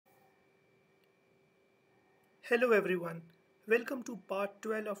Hello everyone, welcome to part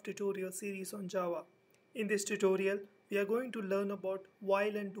 12 of tutorial series on Java. In this tutorial, we are going to learn about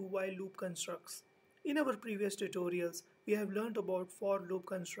while and do while loop constructs. In our previous tutorials, we have learned about for loop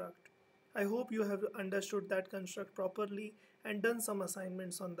construct. I hope you have understood that construct properly and done some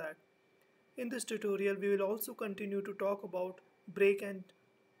assignments on that. In this tutorial, we will also continue to talk about break and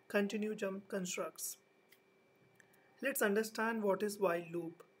continue jump constructs. Let's understand what is while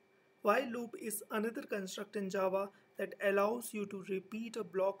loop. While loop is another construct in Java that allows you to repeat a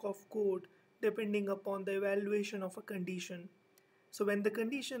block of code depending upon the evaluation of a condition. So when the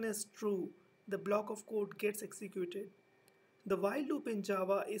condition is true, the block of code gets executed. The while loop in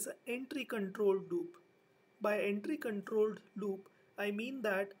Java is an entry controlled loop. By entry controlled loop, I mean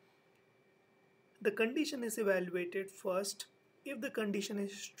that the condition is evaluated first. If the condition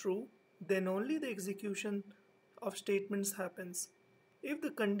is true, then only the execution of statements happens. If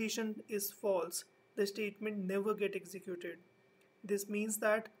the condition is false, the statement never gets executed. This means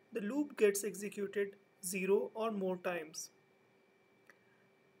that the loop gets executed 0 or more times.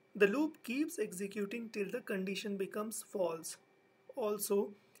 The loop keeps executing till the condition becomes false.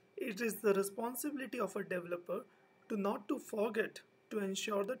 Also, it is the responsibility of a developer to not to forget to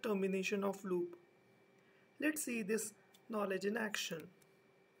ensure the termination of loop. Let's see this knowledge in action.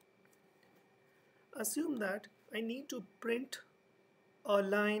 Assume that I need to print a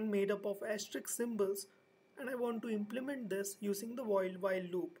line made up of asterisk symbols and I want to implement this using the while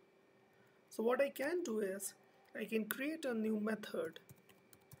loop. So what I can do is I can create a new method,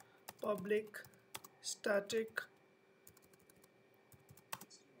 public static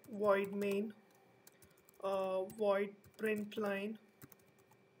void main void print line,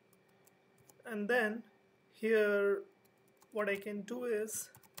 and then here what I can do is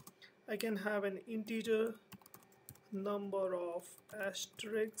I can have an integer number of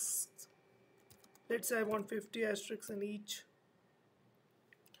asterisks. Let's say I want 50 asterisks in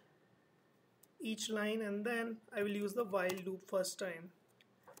each line, and then I will use the while loop first time.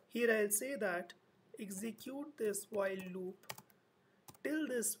 Here I'll say that execute this while loop till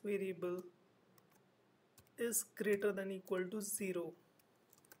this variable is greater than equal to 0,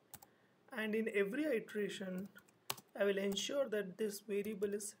 and in every iteration I will ensure that this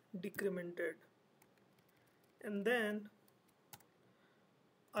variable is decremented. And then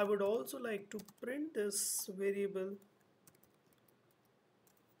I would also like to print this variable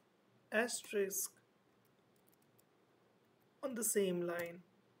asterisk on the same line,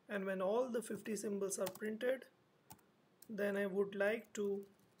 and when all the 50 symbols are printed, then I would like to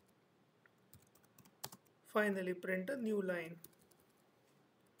finally print a new line.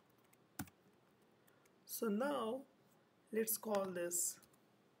 So now let's call this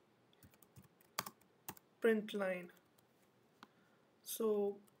print line.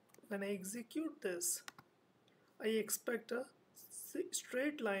 So when I execute this, I expect a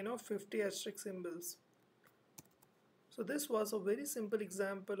straight line of 50 asterisk symbols. So this was a very simple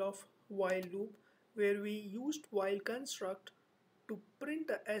example of while loop where we used while construct to print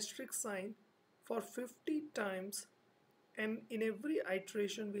the asterisk sign for 50 times, and in every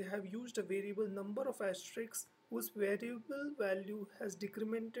iteration we have used a variable number of asterisks whose variable value has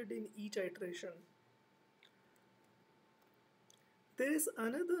decremented in each iteration. There is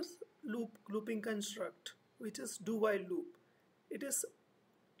another looping construct which is do while loop. It is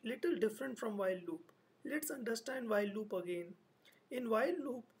little different from while loop. Let's understand while loop again. In while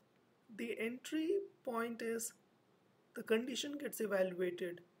loop, the entry point is the condition gets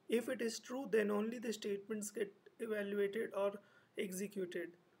evaluated. If it is true, then only the statements get evaluated or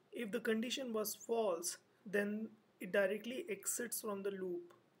executed. If the condition was false, then it directly exits from the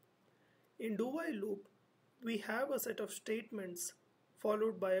loop. In do while loop, we have a set of statements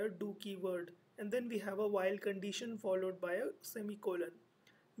followed by a do keyword, and then we have a while condition followed by a semicolon.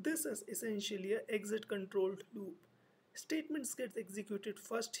 This is essentially an exit controlled loop. Statements get executed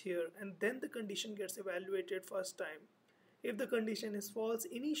first here, and then the condition gets evaluated first time. If the condition is false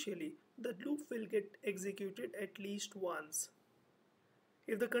initially, the loop will get executed at least once.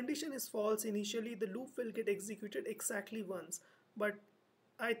 If the condition is false initially, the loop will get executed exactly once. But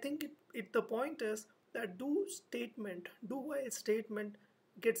I think the point is that do while statement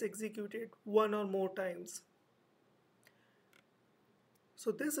gets executed one or more times.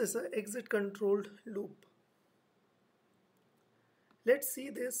 So this is an exit controlled loop. Let's see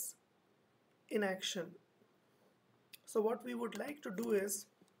this in action. So what we would like to do is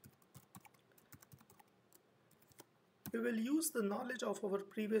we will use the knowledge of our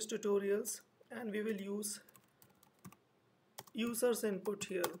previous tutorials and we will use user's input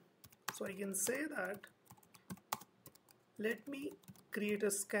here. So I can say that let me create a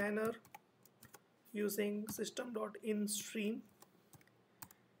scanner using system.in_stream,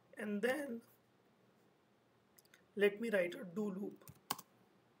 and then let me write a do loop.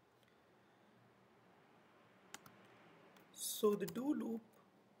 So the do loop,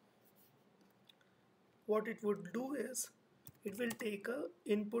 what it would do is it will take a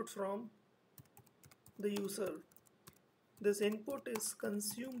input from the user. This input is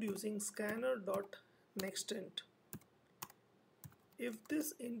consumed using scanner.nextInt. If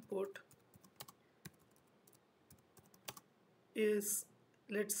this input is,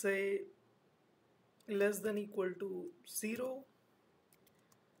 let's say, less than equal to 0,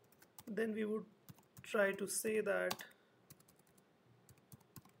 then we would try to say that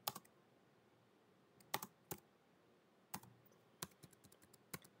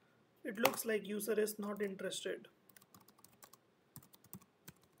it looks like user is not interested.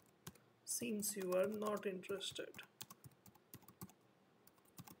 Seems you are not interested.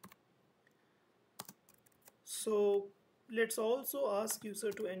 So let's also ask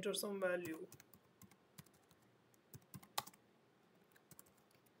user to enter some value.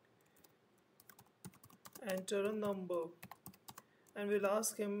 Enter a number, and we'll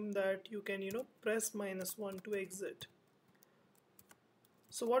ask him that you can press -1 to exit.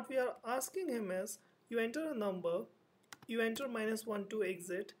 So what we are asking him is, you enter a number, you enter -1 to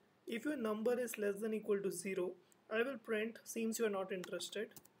exit. If your number is less than equal to 0, I will print seems you are not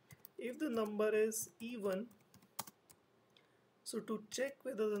interested. If the number is even, so to check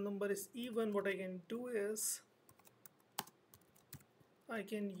whether the number is even, what I can do is I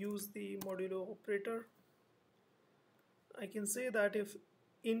can use the modulo operator. I can say that if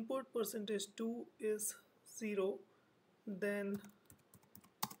input %2 is 0, then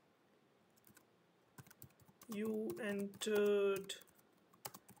you entered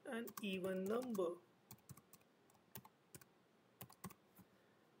an even number.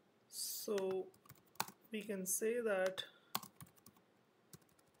 So we can say that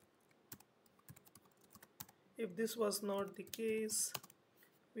if this was not the case,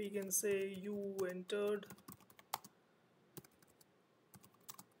 we can say you entered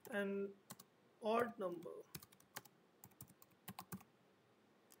an odd number,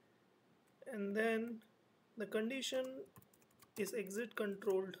 and then the condition is exit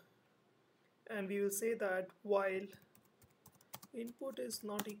controlled, and we will say that while input is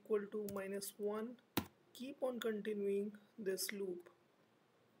not equal to -1, keep on continuing this loop.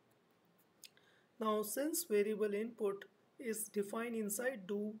 Now since variable input is defined inside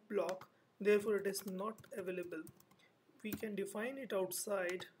do block, therefore it is not available. We can define it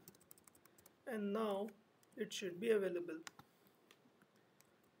outside, and now it should be available.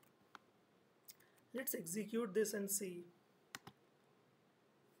 Let's execute this and see.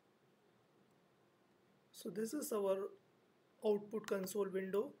 So this is our output console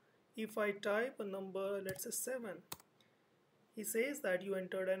window. If I type a number, let's say 7, he says that you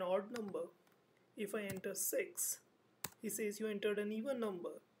entered an odd number. If I enter 6, he says you entered an even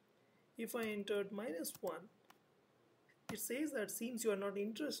number. If I entered -1, it says that seems you are not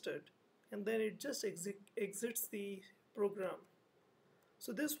interested, and then it just exits the program.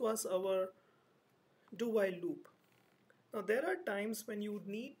 So this was our do while loop. Now there are times when you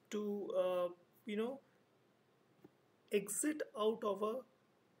need to exit out of a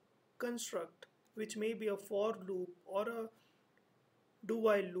construct, which may be a for loop or a do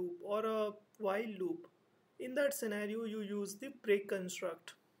while loop or a while loop. In that scenario, you use the break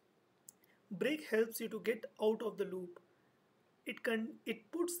construct. Break helps you to get out of the loop. It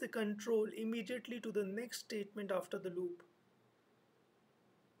puts the control immediately to the next statement after the loop,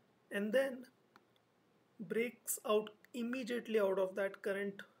 and then breaks out immediately out of that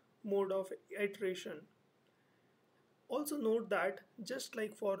current mode of iteration. Also note that just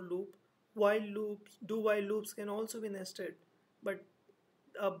like for loop, while loops, do while loops can also be nested, but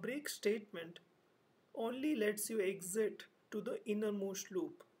a break statement only lets you exit to the innermost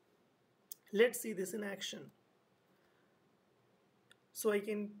loop. Let's see this in action. So I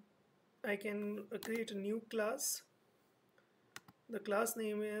can create a new class. The class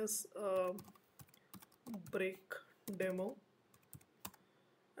name is break demo,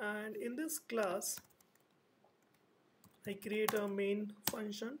 and in this class I create a main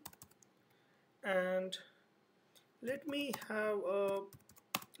function, and let me have a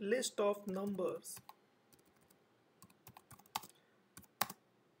list of numbers,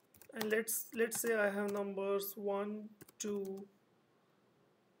 and let's say I have numbers 1, 2,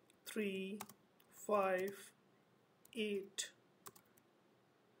 3, 5, 8,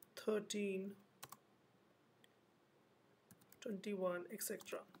 13, 21,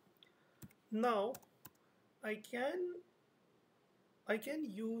 etc. Now I I can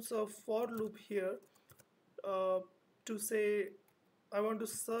use a for loop here uh, to say I want to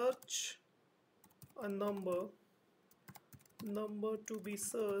search a number to be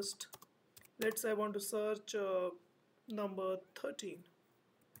searched. Let's say I want to search number 13.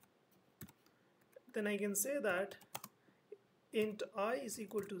 Then I can say that int I is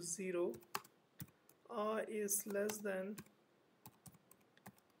equal to 0, I is less than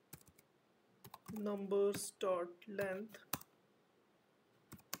numbers dot length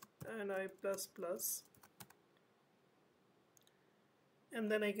and I plus plus,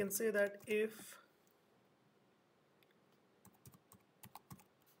 and then I can say that if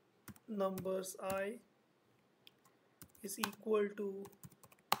numbers I is equal to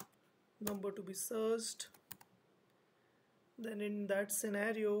number to be searched, then in that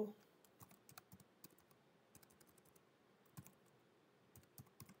scenario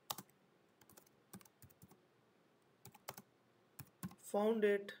found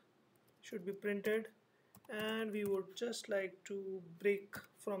it should be printed, and we would just like to break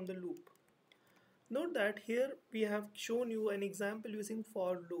from the loop. Note that here we have shown you an example using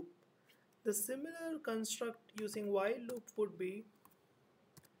for loop. The similar construct using while loop would be,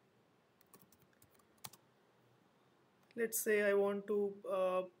 let's say I want to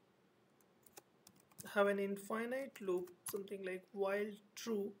have an infinite loop, something like while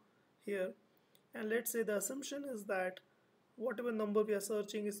true here, and let's say the assumption is that whatever number we are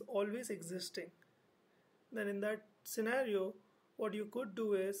searching is always existing. Then in that scenario, what you could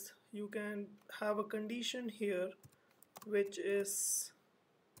do is you can have a condition here which is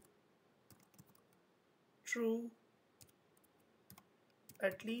true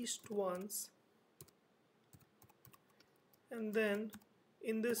at least once, and then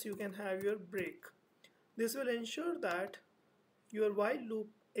in this you can have your break. This will ensure that your while loop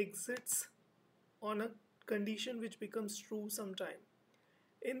exits on a condition which becomes true sometime.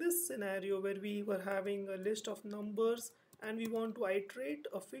 In this scenario where we were having a list of numbers and we want to iterate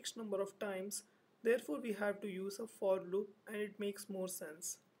a fixed number of times, therefore we have to use a for loop, and it makes more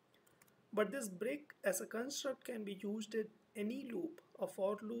sense. But this break as a construct can be used in any loop, a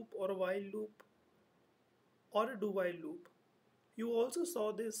for loop or a while loop or a do while loop. You also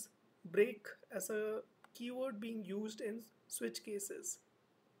saw this break as a keyword being used in switch cases.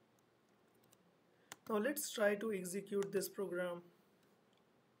 Now let's try to execute this program.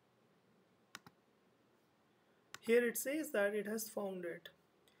 Here it says that it has found it.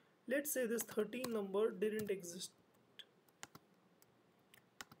 Let's say this 13 number didn't exist.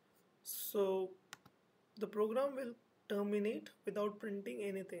 So the program will terminate without printing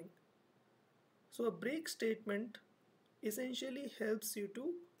anything. So a break statement essentially helps you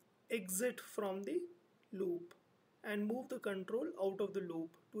to exit from the loop and move the control out of the loop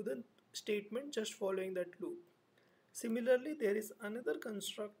to the statement just following that loop. Similarly, there is another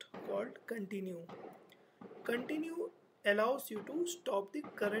construct called continue. Continue allows you to stop the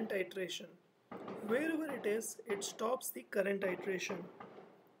current iteration. Wherever it is, it stops the current iteration.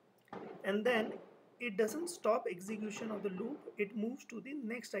 And then it doesn't stop execution of the loop, it moves to the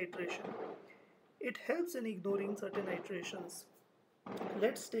next iteration. It helps in ignoring certain iterations.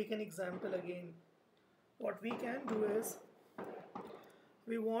 Let's take an example again. What we can do is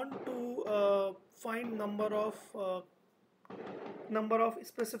we want to find number of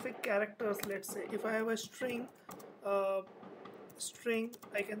specific characters. Let's say if I have a string,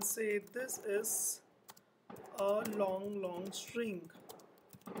 I can say this is a long string.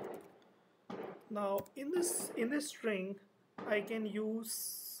 Now in this string I can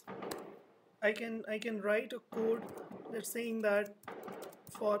write a code that's saying that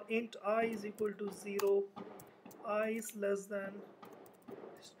for int I is equal to 0, I is less than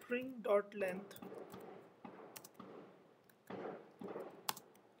string dot length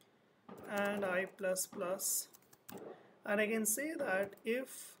and I plus plus, and I can say that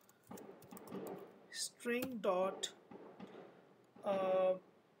if string dot I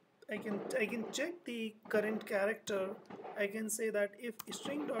can check the current character. I can say that if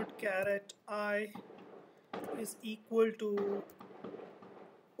string dot caret I is equal to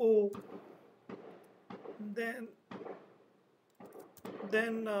O, then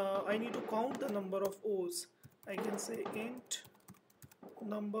I need to count the number of O's. I can say int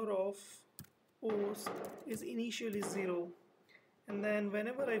number of O's is initially 0, and then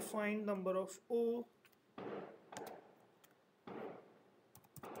whenever I find number of O,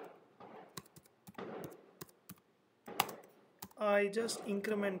 I just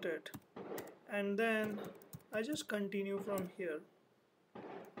increment it, and then I just continue from here,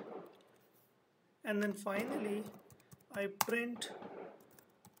 and then finally I print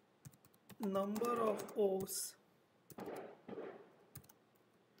number of O's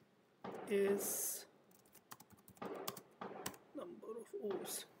is number of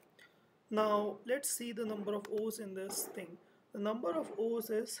O's. Now let's see the number of O's in this thing. The number of O's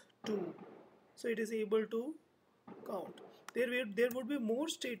is 2. So it is able to count. There would be more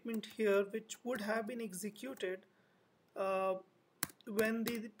statement here which would have been executed uh, when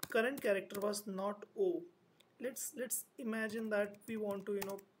the current character was not O. Let's imagine that we want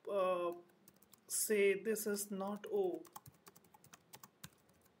to say this is not O.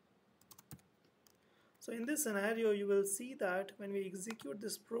 So in this scenario you will see that when we execute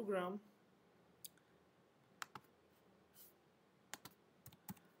this program,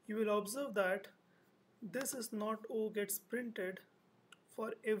 you will observe that this is not O gets printed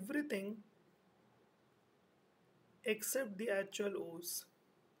for everything except the actual O's.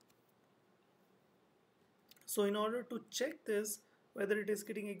 So in order to check this whether it is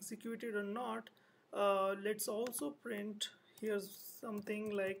getting executed or not, let's also print here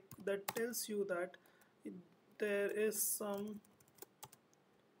something like that tells you that there is some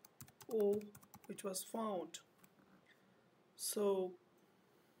O which was found. So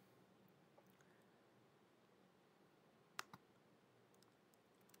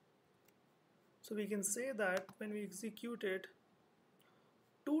we can say that when we execute it,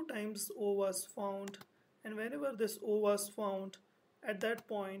 2 times O was found, and whenever this O was found, at that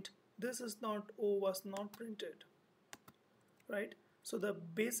point this is not O was not printed, right? So the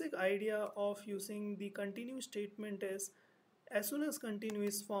basic idea of using the continue statement is, as soon as continue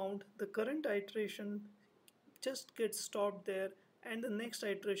is found, the current iteration just gets stopped there and the next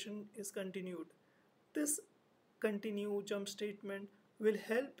iteration is continued. This continue jump statement will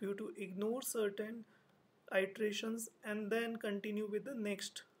help you to ignore certain iterations and then continue with the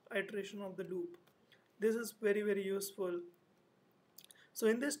next iteration of the loop. This is very useful. So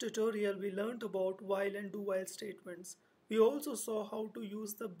in this tutorial we learned about while and do while statements. We also saw how to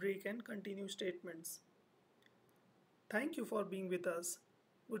use the break and continue statements. Thank you for being with us.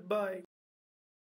 Goodbye.